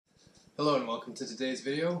Hello and welcome to today's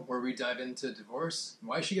video where we dive into divorce and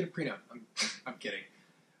why you should get a prenup. I'm kidding.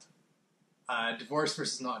 Divorce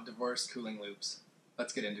versus not divorce cooling loops.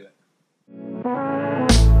 Let's get into it.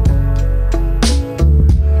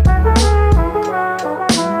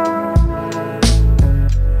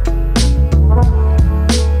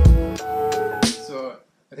 So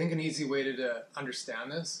I think an easy way to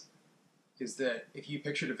understand this is that if you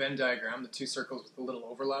pictured a Venn diagram, the two circles with a little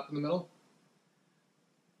overlap in the middle,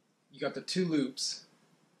 you got the two loops,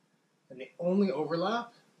 and the only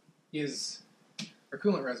overlap is our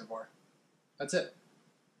coolant reservoir. That's it.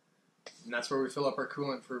 And that's where we fill up our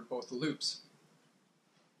coolant for both the loops.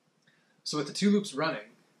 So with the two loops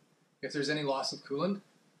running, if there's any loss of coolant,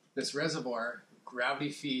 this reservoir gravity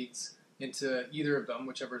feeds into either of them,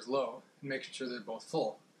 whichever is low, and makes sure they're both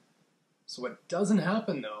full. So what doesn't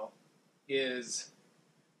happen though is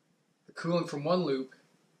the coolant from one loop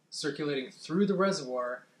circulating through the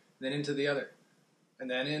reservoir then into the other, and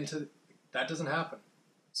then into, that doesn't happen.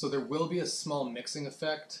 So there will be a small mixing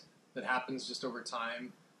effect that happens just over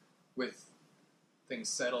time with things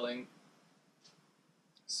settling.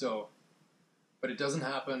 So, but it doesn't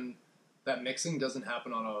happen, that mixing doesn't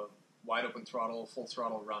happen on a wide open throttle, full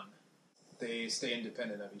throttle run. They stay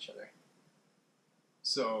independent of each other.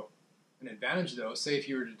 So an advantage though, say if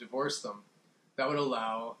you were to divorce them, that would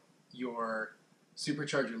allow your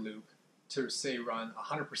supercharger loop to say run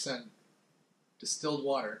 100% distilled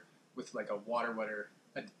water with like a water wetter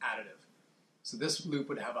additive. So this loop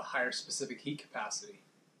would have a higher specific heat capacity,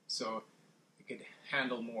 so it could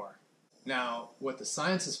handle more. Now, what the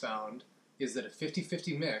science has found is that a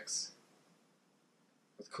 50-50 mix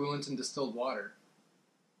with coolant and distilled water,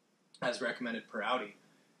 as recommended per Audi,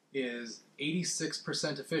 is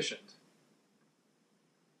 86% efficient.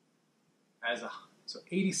 So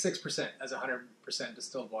 86% as a 100%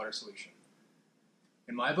 distilled water solution.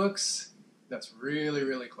 In my books, that's really,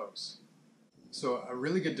 really close. So a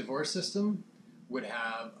really good divorce system would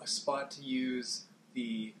have a spot to use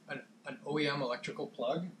an OEM electrical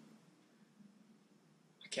plug.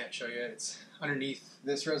 I can't show you, it's underneath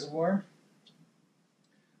this reservoir.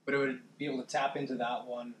 But it would be able to tap into that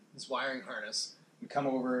one, this wiring harness, and come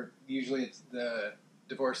over, usually it's the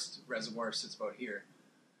divorced reservoir sits about here.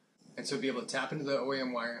 And so be able to tap into the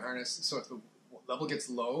OEM wiring harness, so if the level gets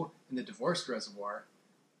low in the divorced reservoir,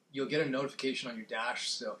 you'll get a notification on your dash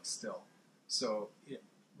still. So it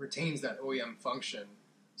retains that OEM function,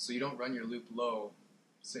 so you don't run your loop low,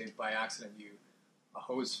 say by accident a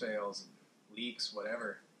hose fails, leaks,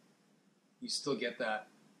 whatever. You still get that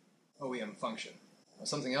OEM function. Now,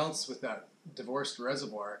 something else with that divorced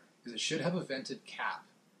reservoir is it should have a vented cap.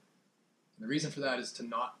 And the reason for that is to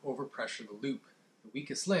not overpressure the loop. The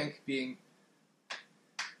weakest link being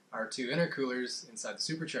our two intercoolers inside the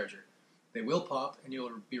supercharger. They will pop and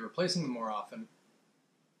you'll be replacing them more often,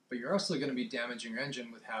 but you're also going to be damaging your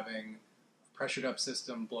engine with having a pressured up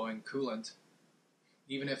system blowing coolant,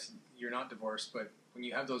 even if you're not divorced. But when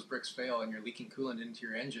you have those bricks fail and you're leaking coolant into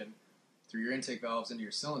your engine through your intake valves into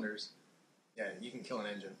your cylinders, yeah, you can kill an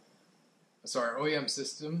engine. So our OEM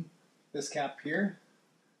system, this cap here,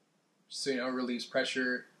 just so you know, relieves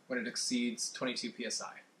pressure when it exceeds 22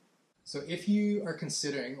 psi. So if you are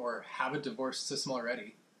considering or have a divorce system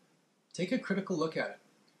already, take a critical look at it.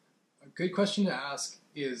 A good question to ask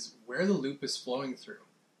is where the loop is flowing through.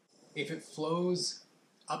 If it flows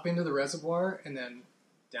up into the reservoir and then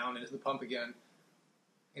down into the pump again,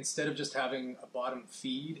 instead of just having a bottom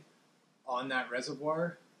feed on that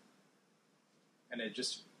reservoir, and it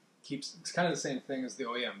just keeps, it's kind of the same thing as the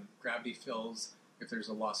OEM. Gravity fills if there's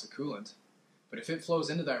a loss of coolant. But if it flows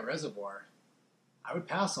into that reservoir, I would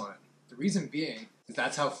pass on it. The reason being is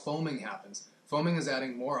that's how foaming happens. Foaming is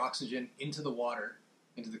adding more oxygen into the water,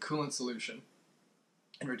 into the coolant solution,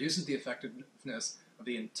 and reduces the effectiveness of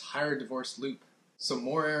the entire divorced loop. So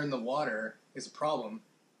more air in the water is a problem,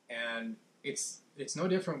 and it's no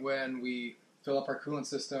different when we fill up our coolant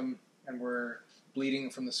system and we're bleeding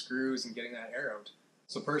from the screws and getting that air out.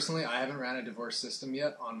 So personally, I haven't ran a divorce system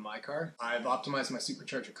yet on my car. I've optimized my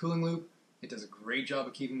supercharger cooling loop. It does a great job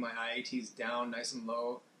of keeping my IATs down nice and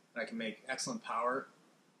low, and I can make excellent power.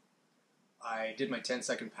 I did my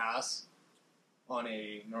 10-second pass on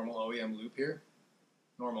a normal OEM loop here.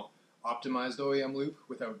 Normal. Optimized OEM loop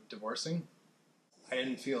without divorcing. I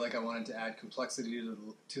didn't feel like I wanted to add complexity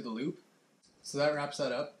to the loop. So that wraps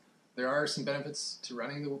that up. There are some benefits to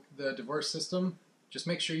running the divorce system. Just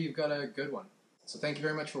make sure you've got a good one. So thank you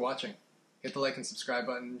very much for watching. Hit the like and subscribe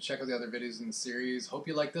button. Check out the other videos in the series. Hope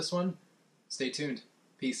you like this one. Stay tuned.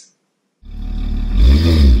 Peace.